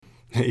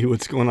Hey,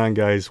 what's going on,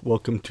 guys?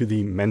 Welcome to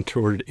the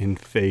Mentored in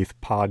Faith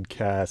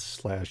podcast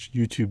slash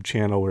YouTube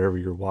channel, wherever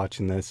you're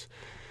watching this.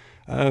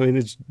 And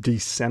it's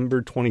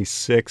December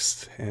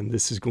 26th, and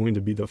this is going to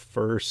be the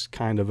first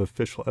kind of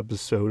official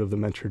episode of the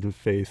Mentored in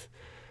Faith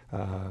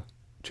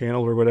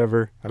channel or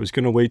whatever. I was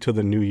going to wait till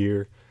the new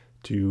year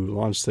to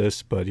launch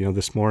this, but,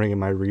 this morning in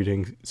my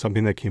reading,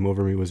 something that came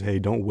over me was, hey,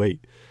 don't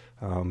wait.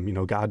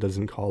 God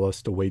doesn't call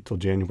us to wait till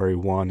January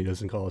 1. He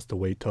doesn't call us to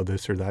wait till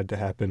this or that to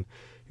happen.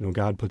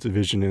 God puts a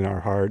vision in our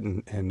heart,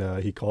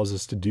 and He calls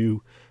us to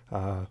do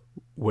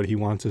what He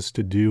wants us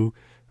to do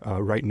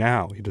right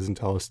now. He doesn't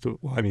tell us to,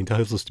 He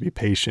tells us to be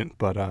patient,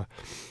 but,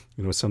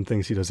 some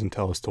things He doesn't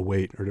tell us to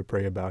wait or to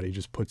pray about. He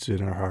just puts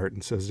it in our heart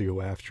and says to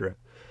go after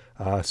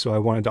it. So I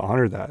wanted to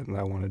honor that, and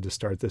I wanted to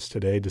start this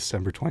today,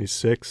 December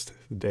 26th,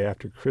 the day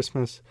after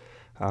Christmas,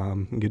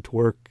 and get to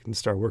work and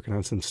start working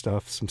on some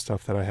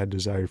stuff that I had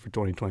desired for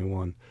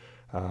 2021.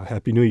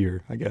 Happy New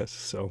Year, I guess.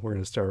 So we're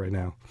going to start right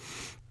now.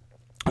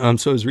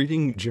 So I was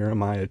reading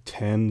Jeremiah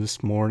 10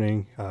 this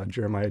morning,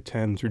 Jeremiah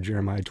 10 through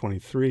Jeremiah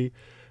 23.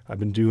 I've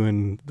been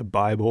doing the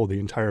Bible, the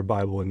entire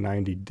Bible in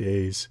 90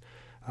 days,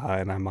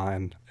 and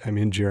I'm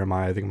in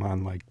Jeremiah. I think I'm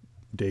on like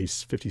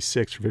days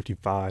 56 or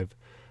 55.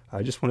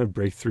 I just want to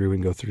break through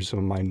and go through some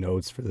of my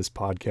notes for this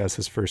podcast,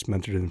 this first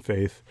Mentored in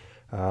Faith.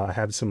 I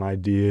have some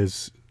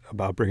ideas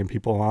about bringing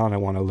people on. I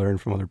want to learn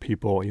from other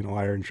people.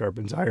 Iron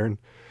sharpens iron.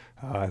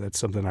 That's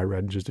something I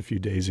read just a few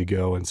days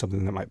ago, and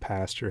something that my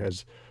pastor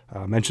has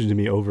mentioned to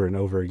me over and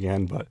over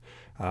again. But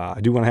I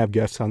do want to have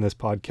guests on this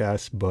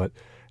podcast. But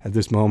at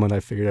this moment, I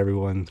figured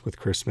everyone with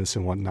Christmas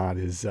and whatnot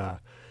is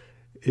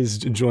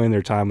enjoying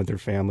their time with their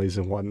families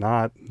and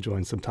whatnot,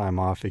 enjoying some time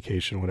off,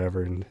 vacation,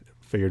 whatever, and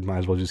figured might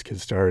as well just get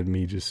started.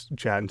 Me just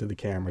chatting to the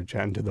camera,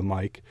 chatting to the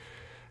mic,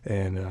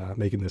 and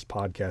making this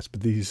podcast.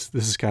 But this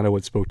is kind of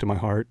what spoke to my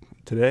heart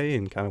today,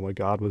 and kind of what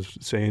God was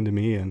saying to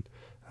me, and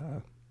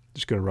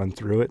just going to run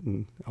through it,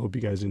 and I hope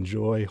you guys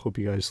enjoy. Hope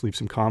you guys leave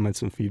some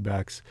comments and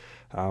feedbacks.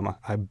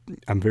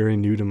 I'm very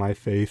new to my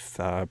faith,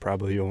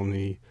 probably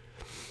only,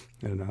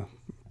 I don't know,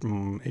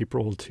 from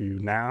April to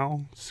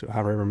now, so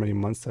however many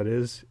months that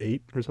is,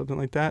 8 or something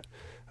like that,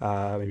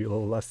 maybe a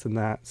little less than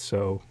that.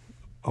 So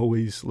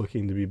always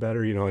looking to be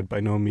better.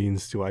 By no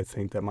means do I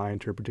think that my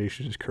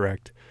interpretation is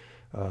correct,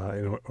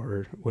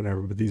 or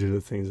whatever, but these are the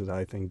things that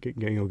I think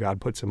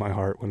God puts in my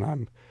heart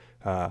when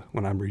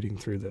I'm reading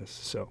through this.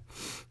 So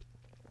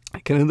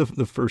kind of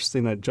the first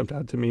thing that jumped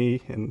out to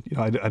me, and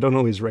I don't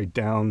always write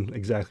down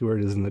exactly where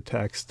it is in the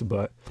text,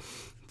 but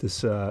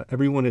this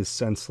everyone is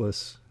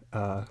senseless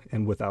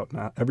and without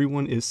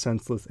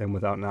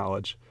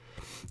knowledge.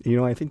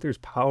 I think there's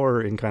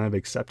power in kind of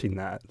accepting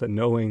that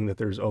knowing that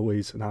there's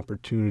always an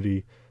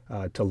opportunity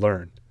to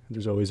learn.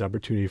 There's always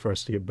opportunity for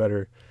us to get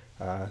better.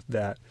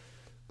 That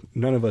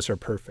none of us are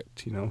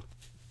perfect. None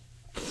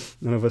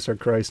of us are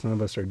Christ. None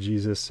of us are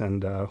Jesus,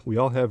 and we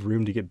all have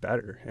room to get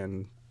better.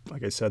 And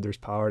like I said, there's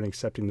power in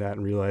accepting that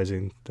and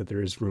realizing that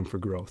there is room for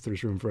growth.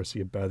 There's room for us to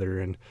get better,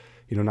 and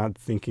not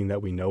thinking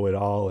that we know it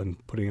all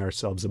and putting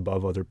ourselves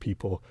above other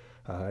people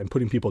and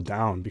putting people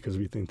down because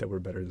we think that we're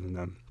better than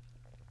them.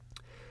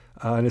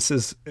 And it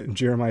says in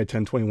Jeremiah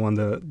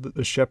 10:21,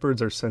 the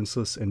shepherds are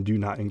senseless and do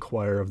not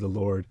inquire of the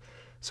Lord,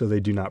 so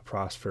they do not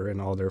prosper, and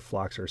all their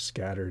flocks are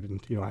scattered.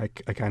 And I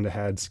kind of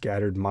had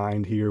scattered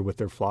mind here with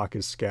their flock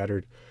is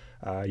scattered.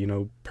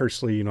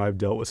 Personally, I've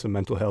dealt with some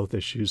mental health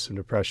issues, some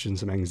depression,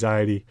 some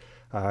anxiety,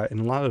 and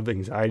a lot of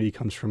anxiety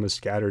comes from a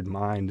scattered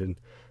mind.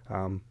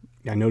 And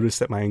I notice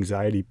that my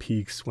anxiety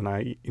peaks when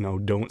I,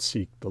 don't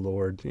seek the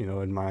Lord,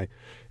 in my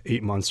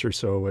 8 months or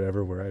so,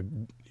 whatever, where I've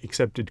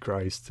accepted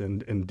Christ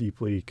and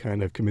deeply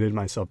kind of committed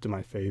myself to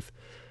my faith.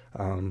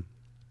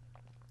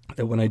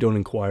 That when I don't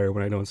inquire,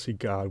 when I don't seek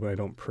God, when I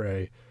don't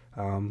pray,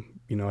 I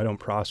don't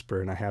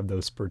prosper, and I have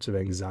those spurts of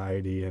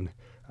anxiety, and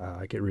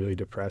I get really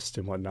depressed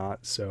and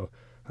whatnot. So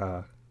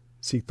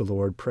seek the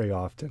Lord, pray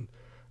often.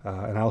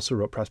 And I also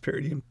wrote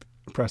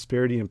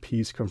prosperity and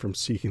peace come from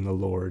seeking the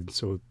Lord.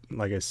 So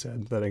like I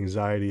said, that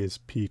anxiety is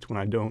peaked when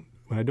I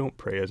don't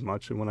pray as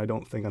much and when I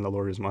don't think on the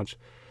Lord as much.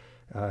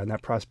 And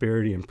that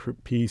prosperity and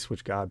peace,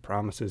 which God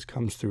promises,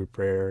 comes through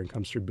prayer and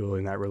comes through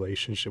building that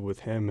relationship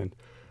with Him. And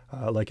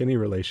like any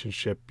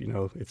relationship,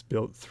 it's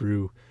built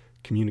through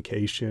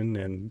communication,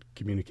 and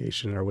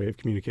our way of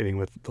communicating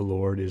with the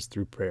Lord is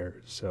through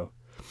prayer. So,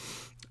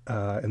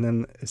 and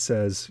then it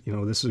says,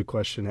 this is a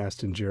question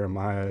asked in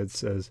Jeremiah. It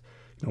says,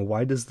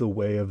 why does the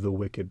way of the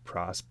wicked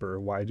prosper?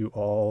 Why do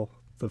all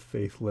the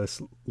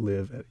faithless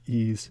live at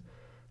ease?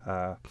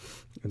 And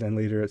then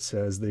later it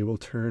says, they will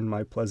turn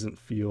my pleasant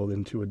field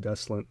into a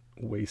desolate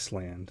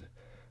wasteland.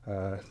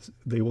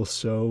 They will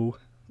sow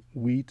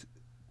wheat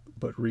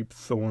but reap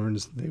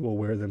thorns. They will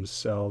wear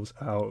themselves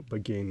out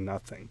but gain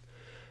nothing.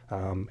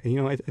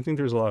 I think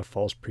there's a lot of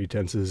false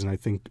pretenses, and I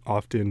think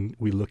often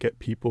we look at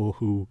people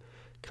who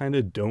kind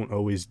of don't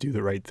always do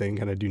the right thing,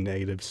 kind of do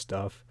negative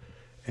stuff,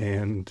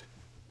 and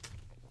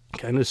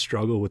kind of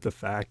struggle with the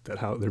fact that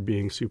how they're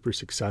being super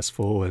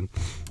successful, and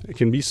it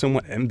can be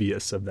somewhat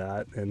envious of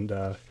that. And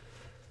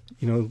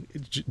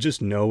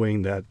just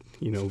knowing that,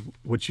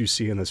 what you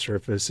see on the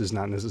surface is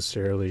not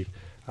necessarily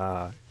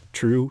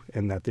true,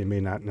 and that they may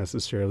not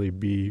necessarily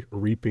be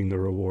reaping the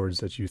rewards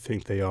that you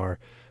think they are,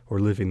 or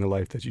living the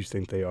life that you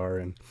think they are.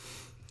 And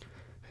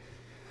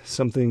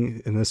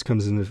this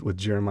comes in with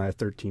Jeremiah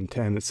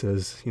 13:10. It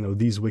says,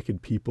 these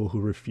wicked people who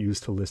refuse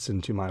to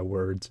listen to my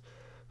words,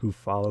 who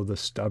follow the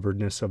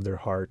stubbornness of their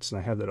hearts, and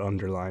I have that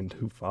underlined,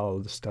 who follow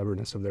the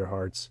stubbornness of their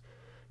hearts,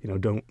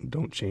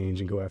 don't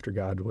change and go after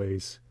God's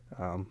ways,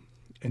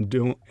 and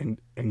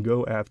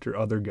go after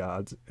other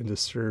gods and to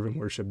serve and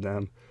worship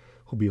them,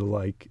 will be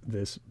like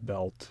this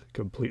belt,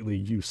 completely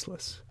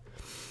useless.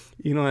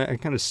 I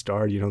kind of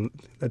starred,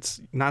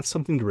 that's not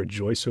something to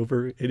rejoice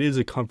over. It is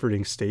a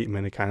comforting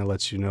statement. It kind of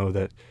lets you know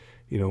that,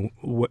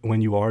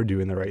 when you are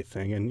doing the right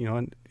thing.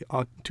 And,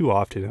 too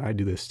often, and I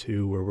do this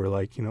too, where we're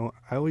like,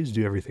 I always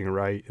do everything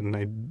right, and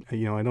I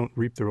don't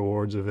reap the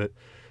rewards of it.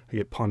 I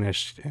get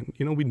punished, and,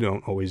 we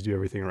don't always do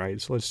everything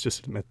right. So let's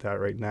just admit that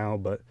right now.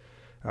 But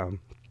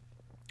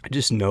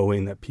just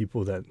knowing that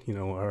people that,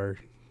 are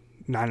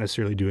not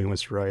necessarily doing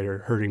what's right, or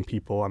hurting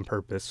people on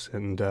purpose,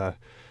 and,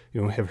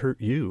 have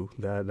hurt you,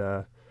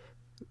 that,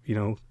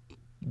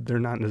 they're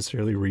not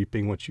necessarily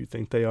reaping what you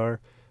think they are.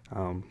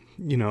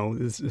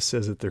 This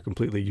says that they're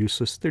completely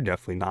useless. They're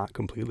definitely not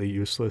completely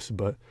useless,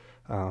 but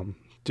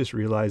just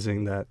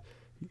realizing that,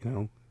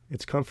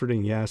 it's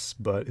comforting, yes,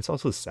 but it's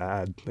also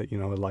sad that,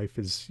 a life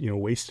is,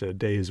 wasted. A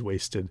day is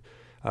wasted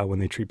when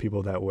they treat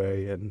people that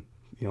way, and,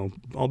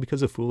 all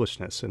because of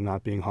foolishness and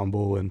not being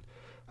humble, and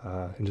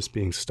just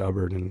being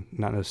stubborn, and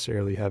not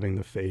necessarily having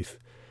the faith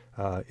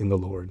in the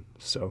Lord.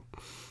 So,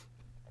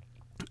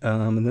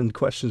 and then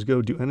questions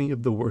go, do any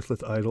of the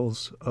worthless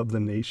idols of the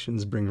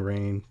nations bring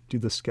rain? Do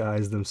the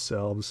skies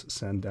themselves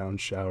send down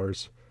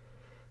showers?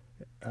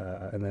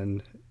 And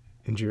then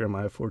in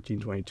Jeremiah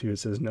 14:22, it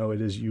says, no,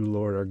 it is you,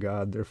 Lord, our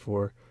God.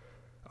 Therefore,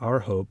 our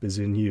hope is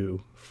in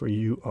you, for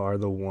you are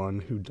the one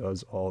who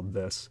does all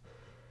this.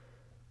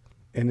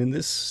 And in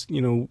this,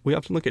 we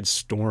often look at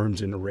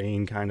storms and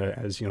rain kind of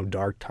as,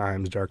 dark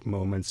times, dark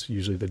moments,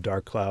 usually the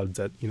dark clouds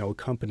that,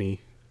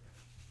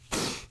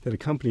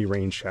 accompany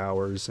rain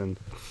showers.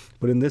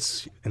 But in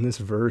this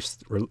verse,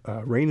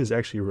 rain is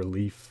actually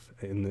relief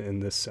in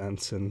this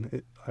sense.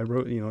 And I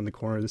wrote, in the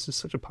corner, this is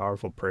such a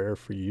powerful prayer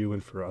for you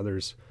and for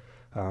others,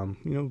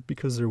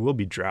 because there will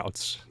be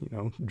droughts,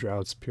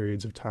 droughts,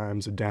 periods of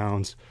times, of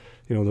downs,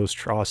 those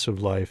troughs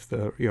of life,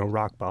 the,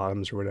 rock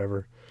bottoms or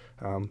whatever.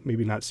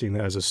 Maybe not seeing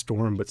that as a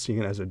storm, but seeing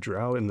it as a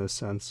drought in this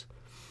sense.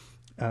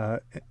 And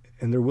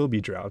there will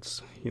be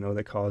droughts,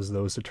 that cause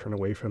those to turn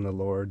away from the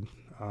Lord.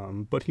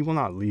 But he will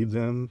not leave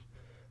them.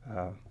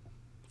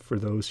 For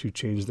those who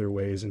change their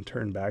ways and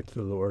turn back to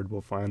the Lord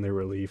will find their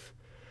relief.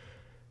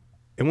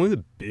 And one of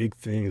the big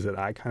things that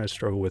I kind of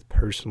struggle with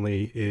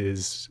personally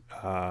is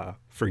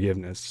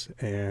forgiveness.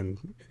 And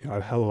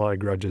I've held a lot of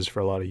grudges for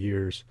a lot of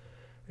years.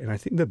 And I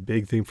think the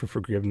big thing for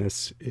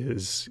forgiveness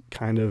is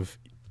kind of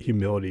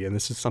humility. And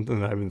this is something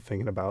that I've been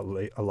thinking about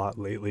a lot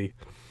lately.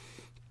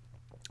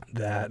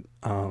 That,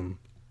 kind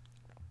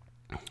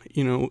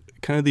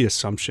of the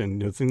assumption,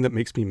 the thing that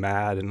makes me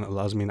mad and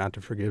allows me not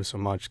to forgive so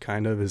much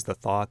kind of is the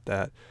thought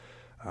that,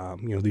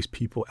 these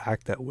people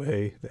act that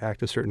way. They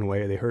act a certain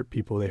way. They hurt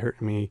people. They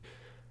hurt me.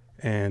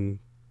 And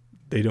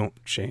they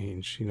don't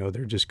change.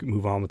 They're just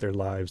move on with their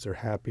lives. They're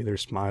happy. They're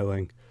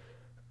smiling.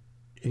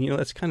 And,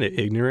 that's kind of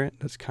ignorant.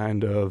 That's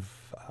kind of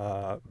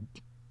a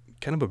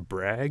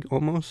brag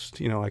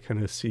almost. I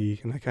kind of see,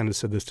 and I kind of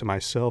said this to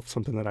myself,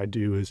 something that I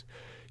do is,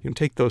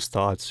 take those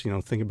thoughts,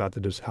 think about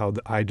how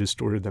I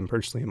distorted them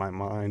personally in my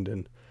mind,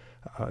 and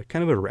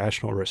kind of a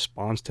rational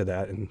response to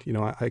that. And,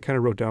 I kind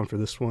of wrote down for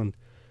this one,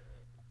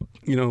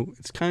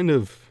 it's kind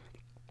of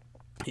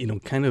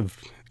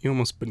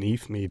almost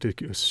beneath me to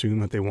assume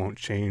that they won't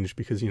change,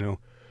 because,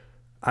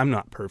 I'm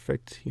not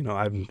perfect.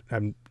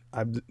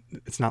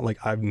 It's not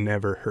like I've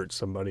never hurt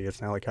somebody.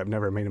 It's not like I've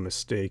never made a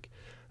mistake.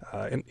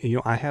 And,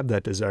 I have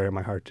that desire in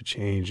my heart to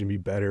change and be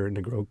better and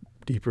to grow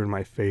deeper in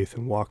my faith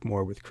and walk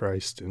more with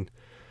Christ. And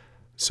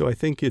so I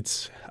think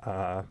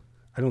I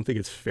don't think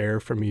it's fair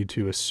for me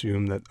to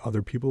assume that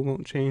other people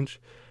won't change.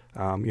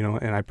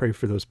 And I pray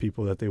for those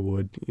people that they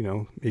would,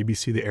 maybe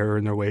see the error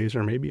in their ways,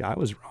 or maybe I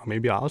was wrong.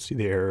 Maybe I'll see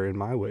the error in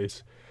my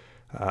ways,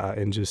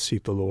 and just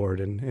seek the Lord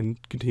and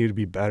continue to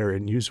be better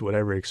and use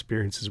whatever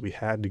experiences we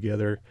had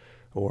together,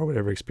 or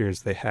whatever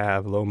experience they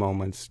have, low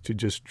moments, to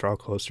just draw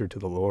closer to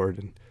the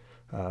Lord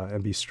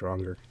and be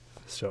stronger.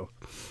 So,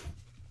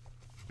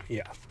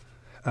 yeah.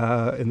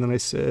 And then I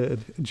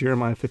said,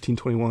 Jeremiah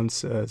 15:21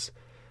 says,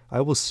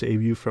 I will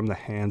save you from the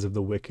hands of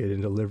the wicked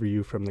and deliver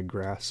you from the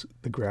grasp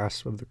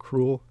of the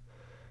cruel.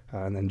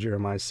 And then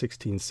Jeremiah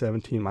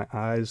 16:17, my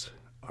eyes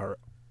are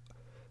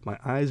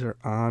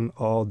on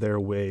all their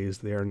ways.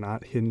 They are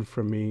not hidden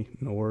from me,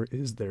 nor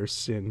is their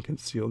sin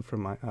concealed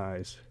from my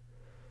eyes.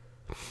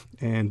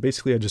 And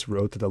basically I just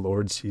wrote that the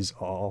Lord sees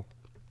all.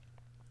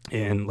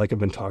 And like I've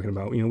been talking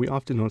about, we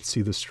often don't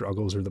see the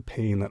struggles or the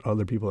pain that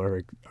other people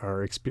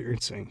are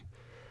experiencing.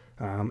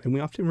 And we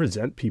often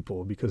resent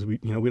people because we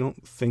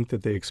don't think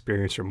that they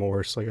experience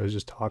remorse. Like I was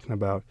just talking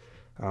about,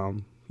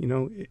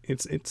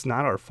 it's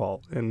not our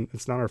fault, and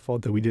it's not our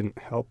fault that we didn't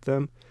help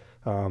them.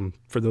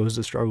 For those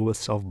that struggle with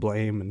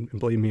self-blame and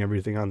blaming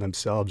everything on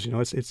themselves,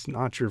 it's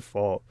not your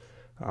fault.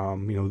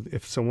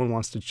 If someone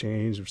wants to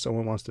change, if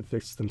someone wants to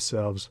fix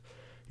themselves,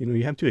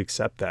 you have to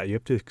accept that. You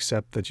have to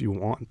accept that you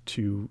want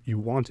to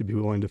be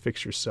willing to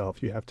fix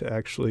yourself. You have to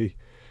actually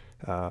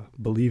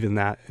believe in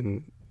that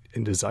and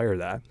desire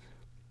that.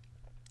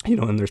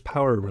 And there's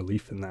power and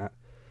relief in that.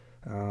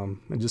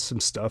 And just some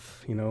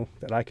stuff,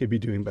 that I could be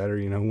doing better.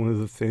 One of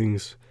the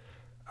things,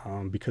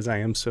 because I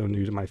am so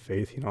new to my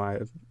faith, I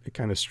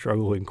kind of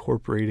struggle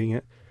incorporating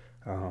it.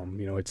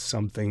 It's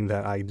something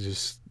that I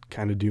just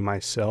kind of do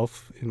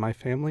myself in my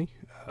family.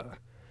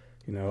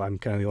 I'm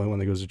kind of the only one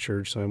that goes to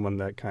church, so I'm one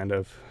that kind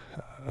of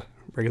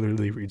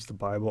regularly reads the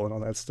Bible and all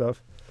that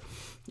stuff.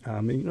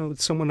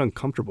 It's somewhat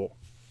uncomfortable.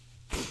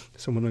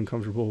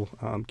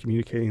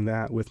 Communicating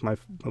that with my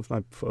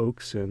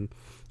folks and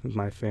with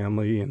my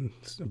family and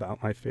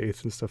about my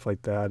faith and stuff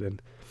like that.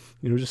 And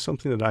just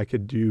something that I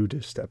could do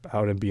to step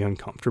out and be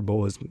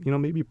uncomfortable is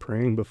maybe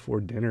praying before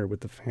dinner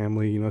with the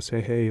family.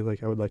 Say, hey,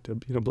 like I would like to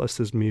bless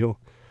this meal,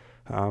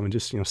 and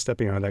just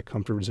stepping out of that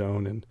comfort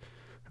zone and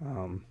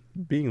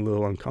being a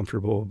little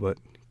uncomfortable, but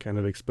kind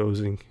of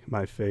exposing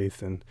my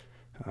faith and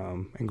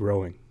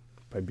growing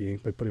by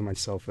putting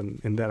myself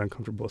in that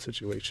uncomfortable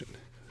situation.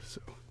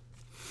 So.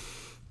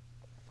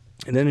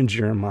 And then in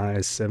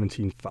Jeremiah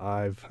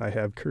 17:5, I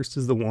have, cursed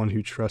is the one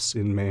who trusts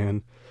in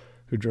man,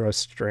 who draws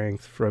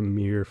strength from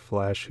mere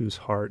flesh, whose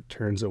heart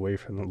turns away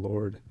from the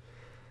Lord.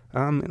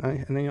 And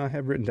I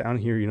have written down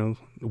here,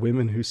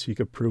 women who seek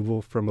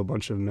approval from a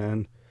bunch of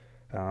men,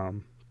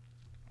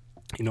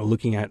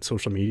 looking at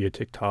social media,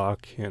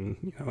 TikTok,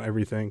 and,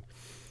 everything,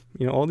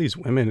 all these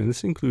women, and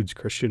this includes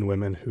Christian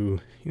women who,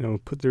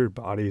 put their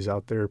bodies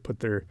out there, put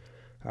their,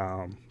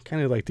 kind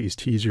of like these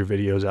teaser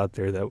videos out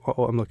there that,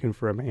 I'm looking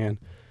for a man.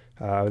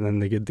 And then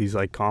they get these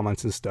like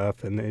comments and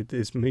stuff, and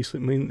it's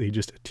mainly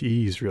just a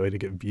tease, really, to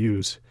get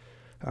views.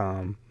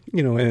 And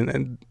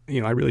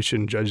I really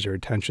shouldn't judge their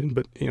attention,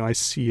 but I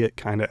see it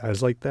kind of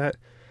as like that,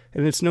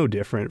 and it's no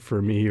different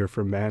for me or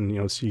for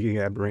men, seeking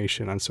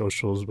admiration on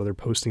socials, whether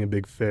posting a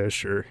big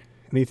fish or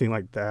anything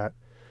like that.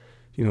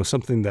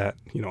 Something that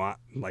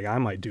I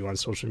might do on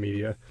social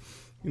media,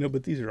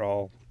 but these are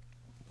all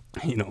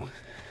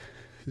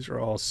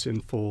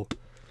sinful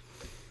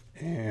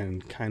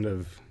and kind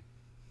of,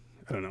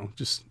 I don't know,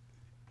 just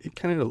it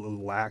kind of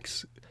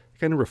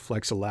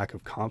reflects a lack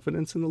of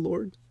confidence in the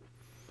Lord.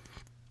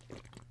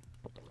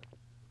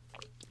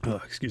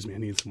 Excuse me, I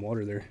need some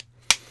water there.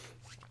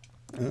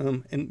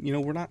 And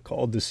we're not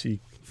called to seek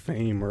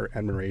fame or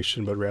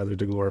admiration, but rather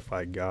to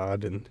glorify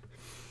God. And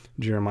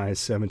Jeremiah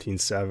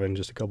 17:7,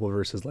 just a couple of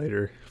verses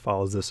later,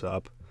 follows this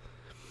up.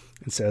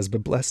 It says,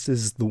 "But blessed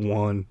is the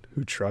one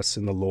who trusts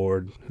in the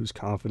Lord, whose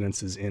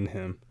confidence is in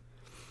him."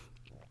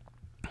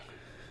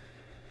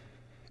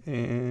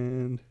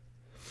 And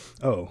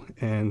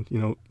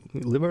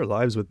live our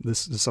lives with,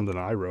 this is something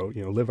I wrote,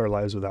 live our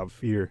lives without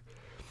fear.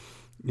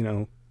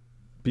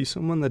 Be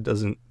someone that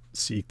doesn't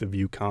seek the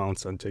view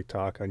counts on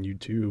TikTok, on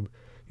YouTube,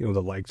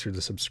 the likes or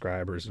the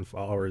subscribers and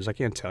followers. I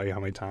can't tell you how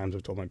many times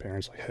I've told my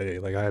parents, like, hey,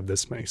 like I have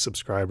this many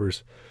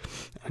subscribers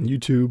on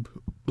YouTube,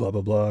 blah,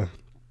 blah, blah.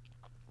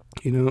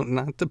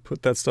 Not to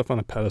put that stuff on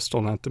a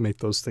pedestal, not to make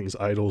those things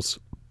idols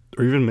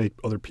or even make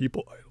other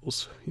people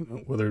idols,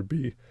 whether it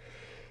be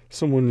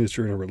someone that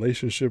you're in a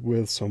relationship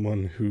with,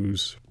 someone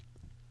whose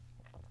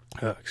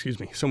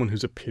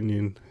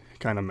opinion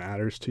kind of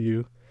matters to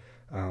you,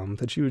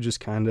 that you would just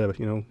kind of,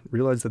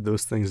 realize that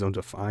those things don't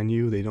define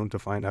you. They don't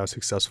define how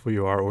successful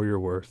you are or your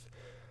worth.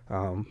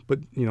 But,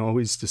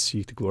 always to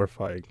seek to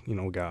glorify,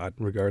 God,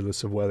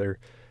 regardless of whether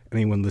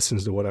anyone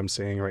listens to what I'm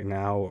saying right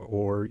now,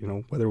 or,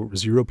 whether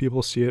 0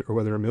 people see it or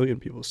whether 1 million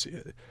people see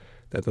it.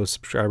 That those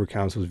subscriber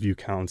counts, those view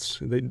counts,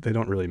 they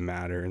don't really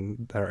matter.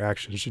 And that our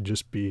actions should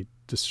just be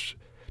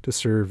to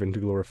serve and to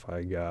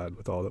glorify God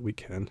with all that we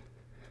can.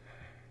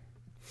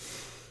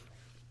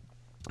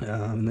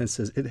 And then it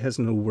says, it has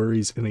no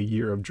worries in a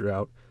year of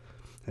drought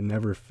and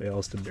never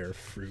fails to bear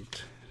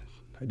fruit.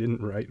 I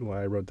didn't write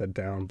why I wrote that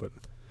down, but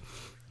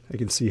I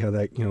can see how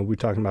that, we're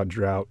talking about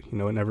drought, it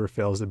never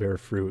fails to bear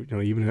fruit.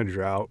 Even in a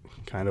drought,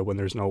 kind of when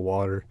there's no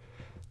water,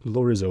 the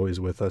Lord is always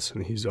with us,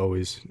 and he's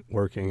always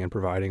working and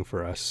providing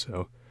for us.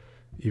 So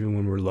even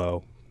when we're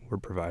low, we're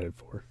provided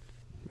for.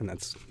 And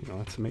that's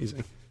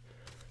amazing.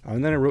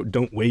 And then I wrote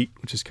don't wait,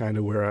 which is kind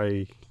of where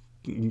I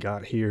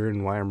got here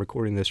and why I'm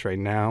recording this right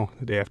now,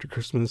 the day after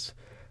Christmas.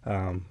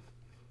 And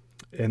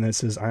it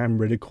says, I am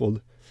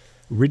ridiculed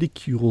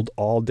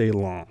all day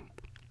long.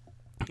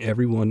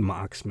 Everyone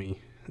mocks me.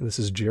 And this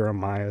is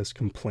Jeremiah's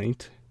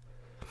complaint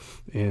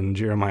in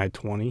Jeremiah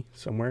 20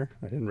 somewhere.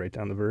 I didn't write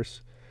down the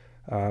verse.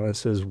 It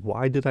says,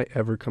 why did I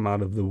ever come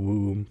out of the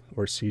womb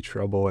or see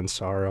trouble and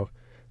sorrow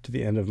to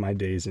the end of my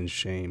days in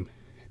shame?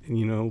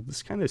 And,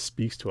 this kind of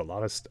speaks to a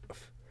lot of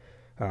stuff.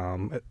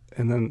 And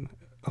then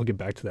I'll get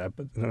back to that.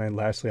 But then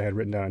lastly, I had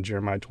written down in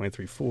Jeremiah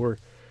 23:4,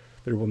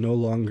 They will no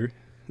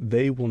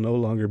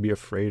longer be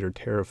afraid or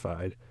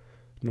terrified,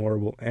 nor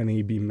will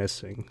any be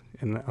missing.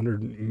 And under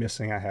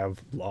missing, I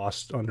have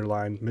lost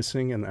underlined,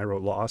 missing, and I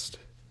wrote lost.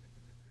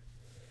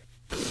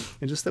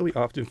 And just that we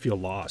often feel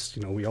lost.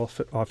 We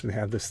often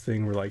have this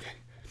thing where, like,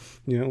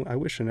 I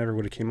wish I never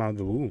would have came out of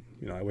the womb.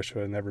 I wish I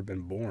had never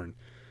been born.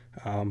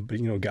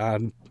 But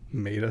God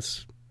made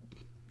us,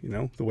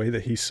 the way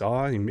that he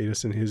saw. He made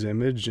us in his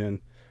image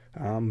and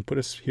put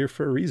us here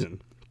for a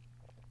reason.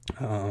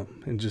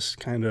 And just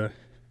kind of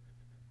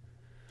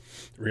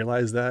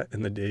realize that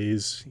in the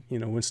days,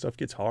 when stuff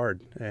gets hard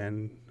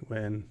and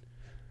when,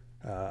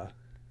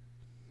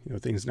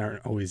 things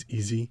aren't always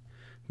easy.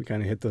 We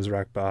kind of hit those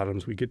rock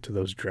bottoms. We get to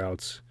those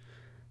droughts.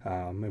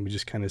 And we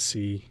just kind of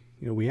see,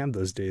 we have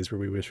those days where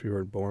we wish we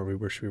weren't born. We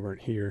wish we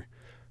weren't here.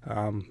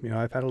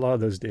 I've had a lot of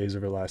those days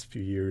over the last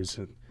few years,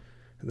 and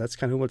that's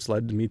kind of what's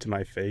led me to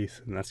my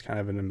faith. And that's kind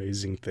of an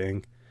amazing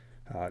thing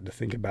to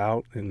think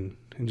about and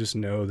just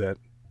know that,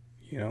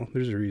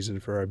 there's a reason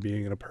for our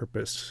being and a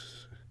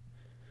purpose.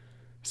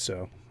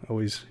 So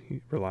always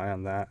rely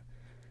on that.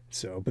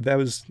 But that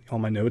was all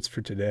my notes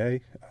for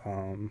today.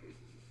 I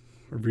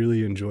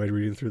really enjoyed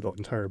reading through the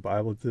entire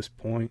Bible at this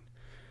point.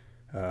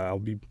 I'll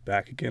be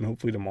back again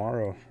hopefully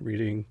tomorrow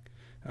reading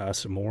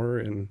some more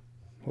and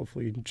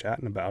hopefully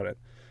chatting about it.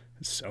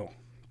 So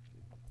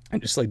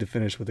I'd just like to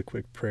finish with a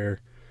quick prayer.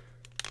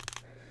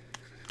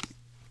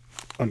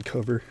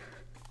 Uncover.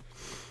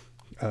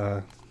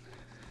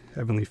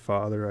 Heavenly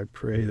Father, I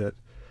pray that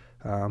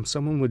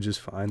someone would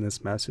just find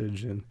this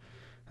message and,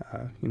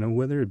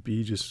 whether it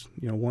be just,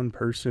 one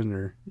person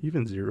or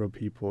even 0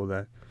 people,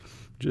 that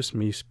just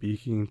me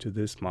speaking to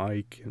this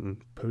mic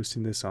and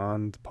posting this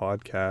on the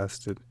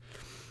podcast, it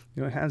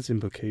has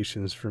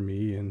implications for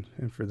me and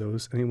for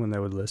anyone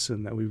that would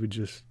listen, that we would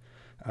just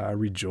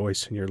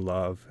rejoice in your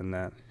love, and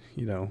that,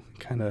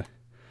 kind of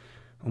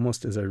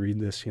almost as I read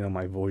this,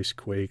 my voice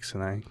quakes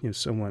and I,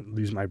 somewhat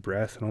lose my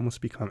breath and almost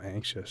become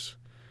anxious.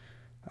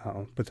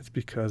 But that's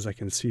because I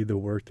can see the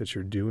work that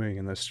you're doing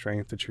and the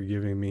strength that you're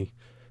giving me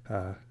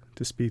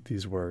to speak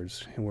these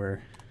words, and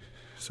where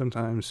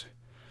sometimes,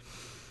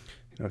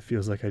 it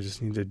feels like I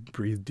just need to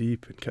breathe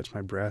deep and catch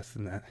my breath,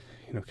 and that,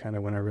 kind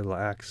of when I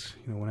relax,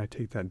 when I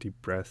take that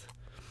deep breath,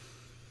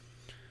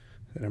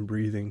 that I'm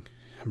breathing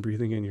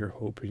in your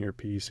hope and your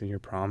peace and your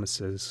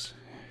promises,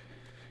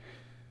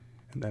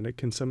 and that it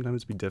can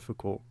sometimes be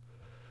difficult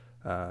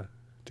to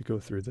go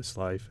through this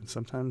life. And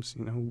sometimes,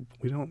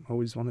 we don't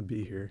always want to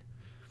be here.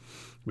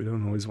 We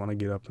don't always want to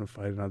get up and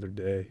fight another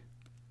day.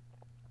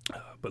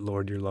 But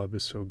Lord, your love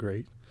is so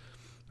great,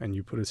 and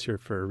you put us here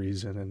for a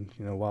reason.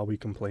 And, while we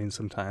complain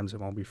sometimes,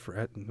 and while we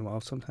fret, and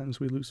while sometimes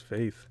we lose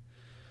faith,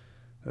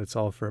 it's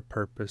all for a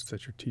purpose,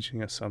 that you're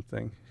teaching us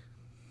something,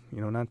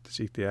 not to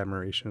seek the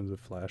admiration of the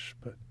flesh,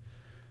 but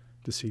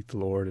to seek the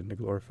Lord and to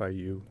glorify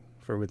you.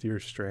 For with your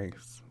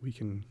strength, we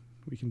can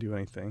do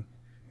anything,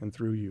 and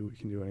through you, we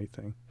can do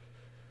anything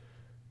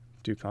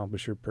to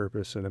accomplish your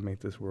purpose and to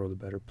make this world a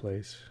better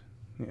place.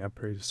 I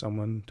pray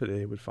someone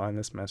today would find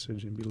this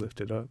message and be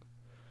lifted up,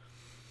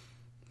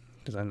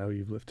 because I know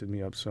you've lifted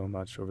me up so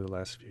much over the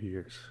last few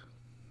years.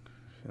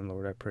 And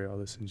Lord, I pray all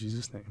this in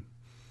Jesus' name.